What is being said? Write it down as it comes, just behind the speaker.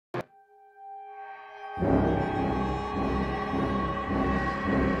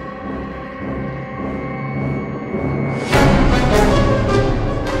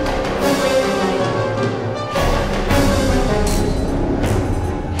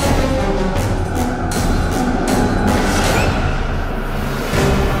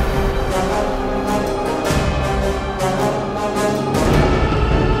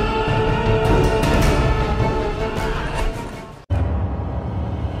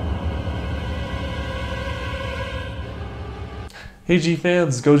Hey G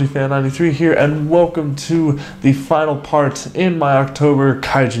fans, GojiFan93 here, and welcome to the final part in my October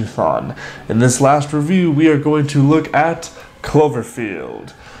Kaiju thon. In this last review, we are going to look at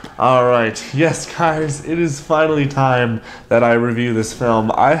Cloverfield. Alright, yes guys, it is finally time that I review this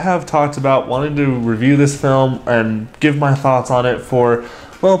film. I have talked about wanting to review this film and give my thoughts on it for,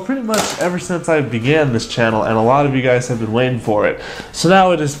 well, pretty much ever since I began this channel, and a lot of you guys have been waiting for it. So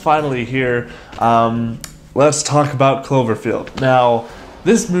now it is finally here. Let's talk about Cloverfield. Now,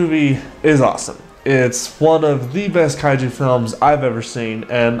 this movie is awesome. It's one of the best kaiju films I've ever seen,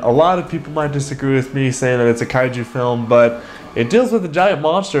 and a lot of people might disagree with me saying that it's a kaiju film, but it deals with a giant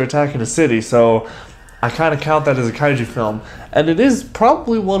monster attacking a city, so I kind of count that as a kaiju film. And it is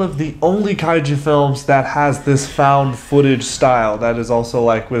probably one of the only kaiju films that has this found footage style that is also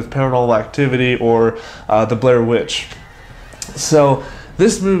like with Paranormal Activity or The Blair Witch. So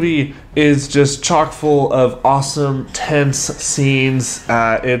this movie is just chock full of awesome, tense scenes.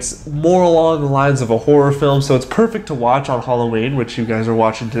 It's more along the lines of a horror film, so it's perfect to watch on Halloween, which you guys are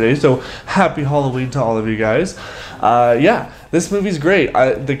watching today, so happy Halloween to all of you guys. Yeah, this movie's great.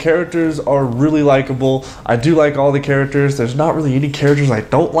 The characters are really likable. I do like all the characters. There's not really any characters I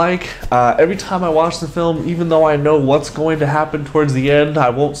don't like. Every time I watch the film, even though I know what's going to happen towards the end, I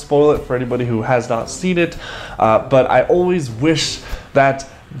won't spoil it for anybody who has not seen it, but I always wish that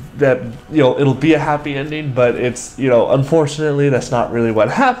it'll be a happy ending, but it's, unfortunately that's not really what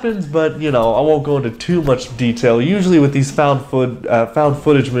happens. But I won't go into too much detail. Usually with these found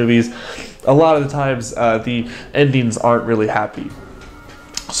footage movies, a lot of the times the endings aren't really happy.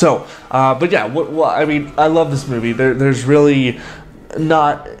 So but yeah, I mean, I love this movie. There's really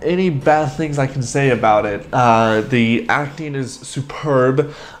not any bad things I can say about it. The acting is superb.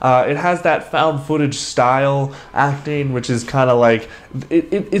 It has that found footage style acting, which is kind of like,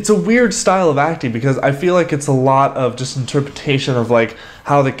 it's a weird style of acting because I feel like it's a lot of just interpretation of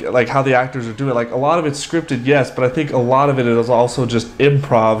how the actors are doing. Like, a lot of it's scripted, yes, but I think a lot of it is also just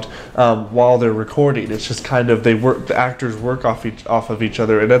improv while they're recording. It's just kind of, the actors work off of each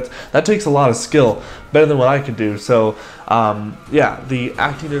other, and that takes a lot of skill, better than what I could do. So yeah, the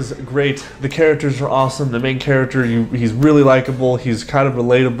acting is great. The characters are awesome. The main character, he's really likable. He's kind of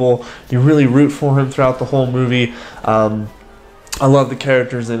relatable. You really root for him throughout the whole movie. I love the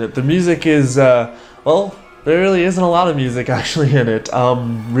characters in it. The music is, well, there really isn't a lot of music actually in it.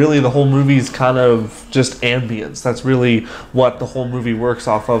 Really, the whole movie is kind of just ambience. That's really what the whole movie works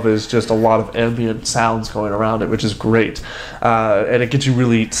off of, is just a lot of ambient sounds going around it, which is great. And it gets you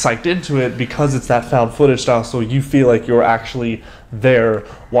really psyched into it because it's that found footage style, so you feel like you're actually there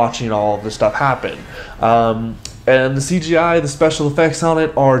watching all of this stuff happen. And the CGI, the special effects on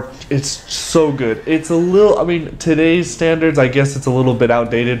it it's so good. It's a little, I mean, today's standards, I guess it's a little bit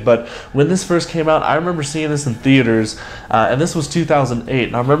outdated, but when this first came out, I remember seeing this in theaters, and this was 2008,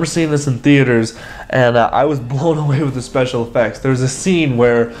 and I remember seeing this in theaters, and I was blown away with the special effects. There's a scene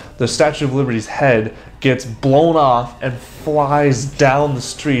where the Statue of Liberty's head gets blown off and flies down the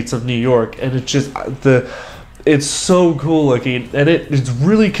streets of New York, and it just, it's so cool looking, and it's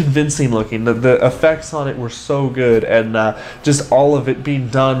really convincing looking. The effects on it were so good, and just all of it being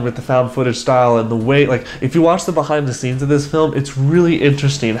done with the found footage style, and the way, like, if you watch the behind the scenes of this film, it's really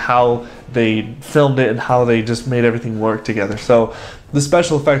interesting how they filmed it and how they just made everything work together. So the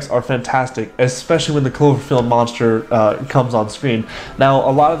special effects are fantastic, especially when the Cloverfield monster comes on screen. Now,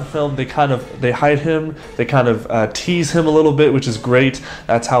 a lot of the film, they hide him, they kind of tease him a little bit, which is great.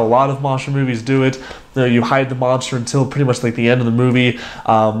 That's how a lot of monster movies do it. You hide the monster until pretty much like the end of the movie,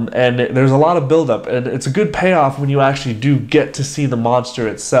 and there's a lot of buildup, and it's a good payoff when you actually do get to see the monster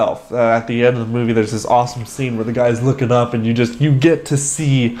itself. At the end of the movie, there's this awesome scene where the guy's looking up, and you get to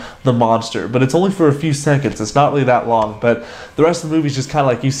see the monster, but it's only for a few seconds. It's not really that long, but the rest of the movie is just kind of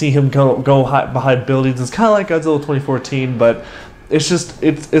like you see him go hide behind buildings. It's kind of like Godzilla 2014, but it's just,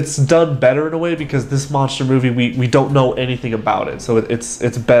 it's done better in a way, because this monster movie, we don't know anything about it, so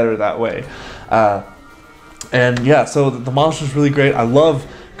it's better that way. And yeah, so the monster's really great. I love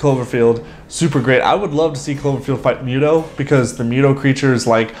Cloverfield, super great. I would love to see Cloverfield fight Muto, because the Muto creature is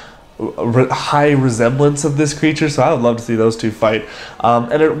like high resemblance of this creature, so I would love to see those two fight.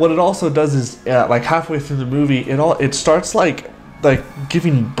 And what it also does is, like halfway through the movie, it starts like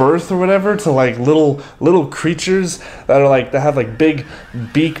giving birth or whatever to like little creatures that have like big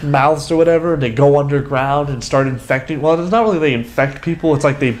beak mouths or whatever, and they go underground and start infecting. Well, it's not really they infect people, it's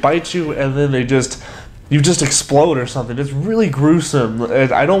like they bite you and then you just explode or something. It's really gruesome.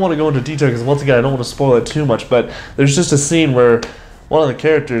 I don't want to go into detail because, once again, I don't want to spoil it too much, but there's just a scene where one of the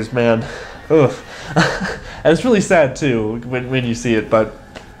characters, man, ugh. And it's really sad too when you see it, but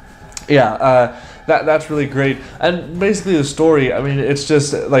yeah, that's really great. And basically the story, I mean, it's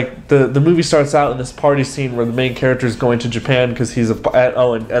just like the movie starts out in this party scene where the main character is going to Japan because he's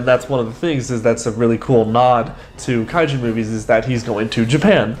and that's one of the things, is that's a really cool nod to kaiju movies, is that he's going to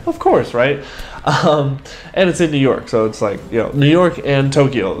Japan, of course, right? And it's in New York, so it's like, you know, New York and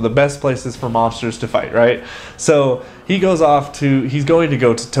Tokyo, the best places for monsters to fight, right? So he's going to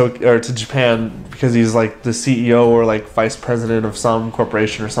go to Tokyo, or to Japan, because he's like the CEO or like vice president of some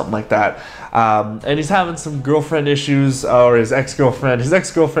corporation or something like that. And he's having some girlfriend issues, or his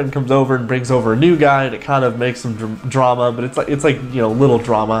ex-girlfriend comes over and brings over a new guy, and it kind of makes some drama, but it's like, you know, little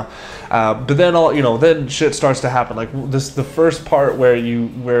drama. But then then shit starts to happen. Like the first part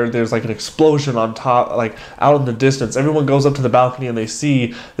where there's like an explosion on top, like out in the distance. Everyone goes up to the balcony and they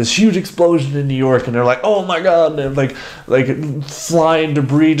see this huge explosion in New York, and they're like, oh my god, and like flying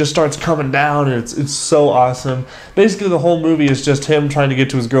debris just starts coming down, and it's so awesome. Basically the whole movie is just him trying to get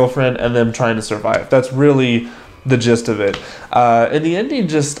to his girlfriend and them trying to survive. That's really the gist of it. And the ending,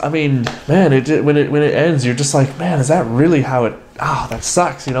 just, I mean, man, when it ends, you're just like, man, is that really how it? Oh, that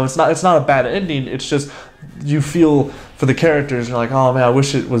sucks. You know, it's not a bad ending. It's just you feel for the characters. You're like, oh man, I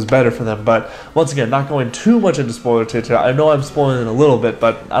wish it was better for them. But once again, not going too much into spoiler territory. I know I'm spoiling it a little bit,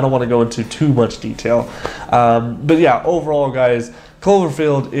 but I don't want to go into too much detail. But yeah, overall, guys,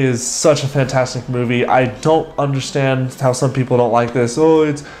 Cloverfield is such a fantastic movie. I don't understand how some people don't like this.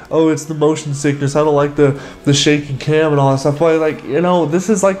 It's the motion sickness. I don't like the shaking cam and all that stuff. But like, you know, this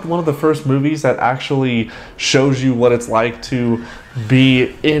is like one of the first movies that actually shows you what it's like to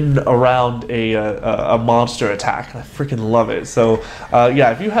be in around a monster attack. I freaking love it. So yeah,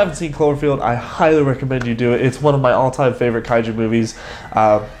 if you haven't seen Cloverfield, I highly recommend you do it. It's one of my all-time favorite kaiju movies.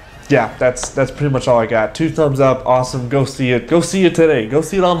 Yeah, that's pretty much all I got. 2 thumbs up, awesome. Go see it. Go see it today. Go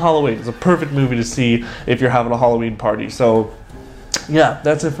see it on Halloween. It's a perfect movie to see if you're having a Halloween party. So yeah,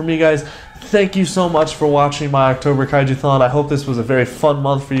 that's it for me, guys. Thank you so much for watching my October Kaiju-thon. I hope this was a very fun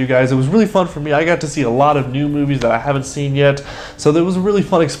month for you guys. It was really fun for me. I got to see a lot of new movies that I haven't seen yet, so it was a really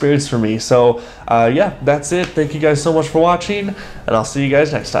fun experience for me. So yeah, that's it. Thank you guys so much for watching, and I'll see you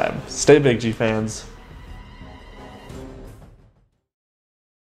guys next time. Stay big, G fans.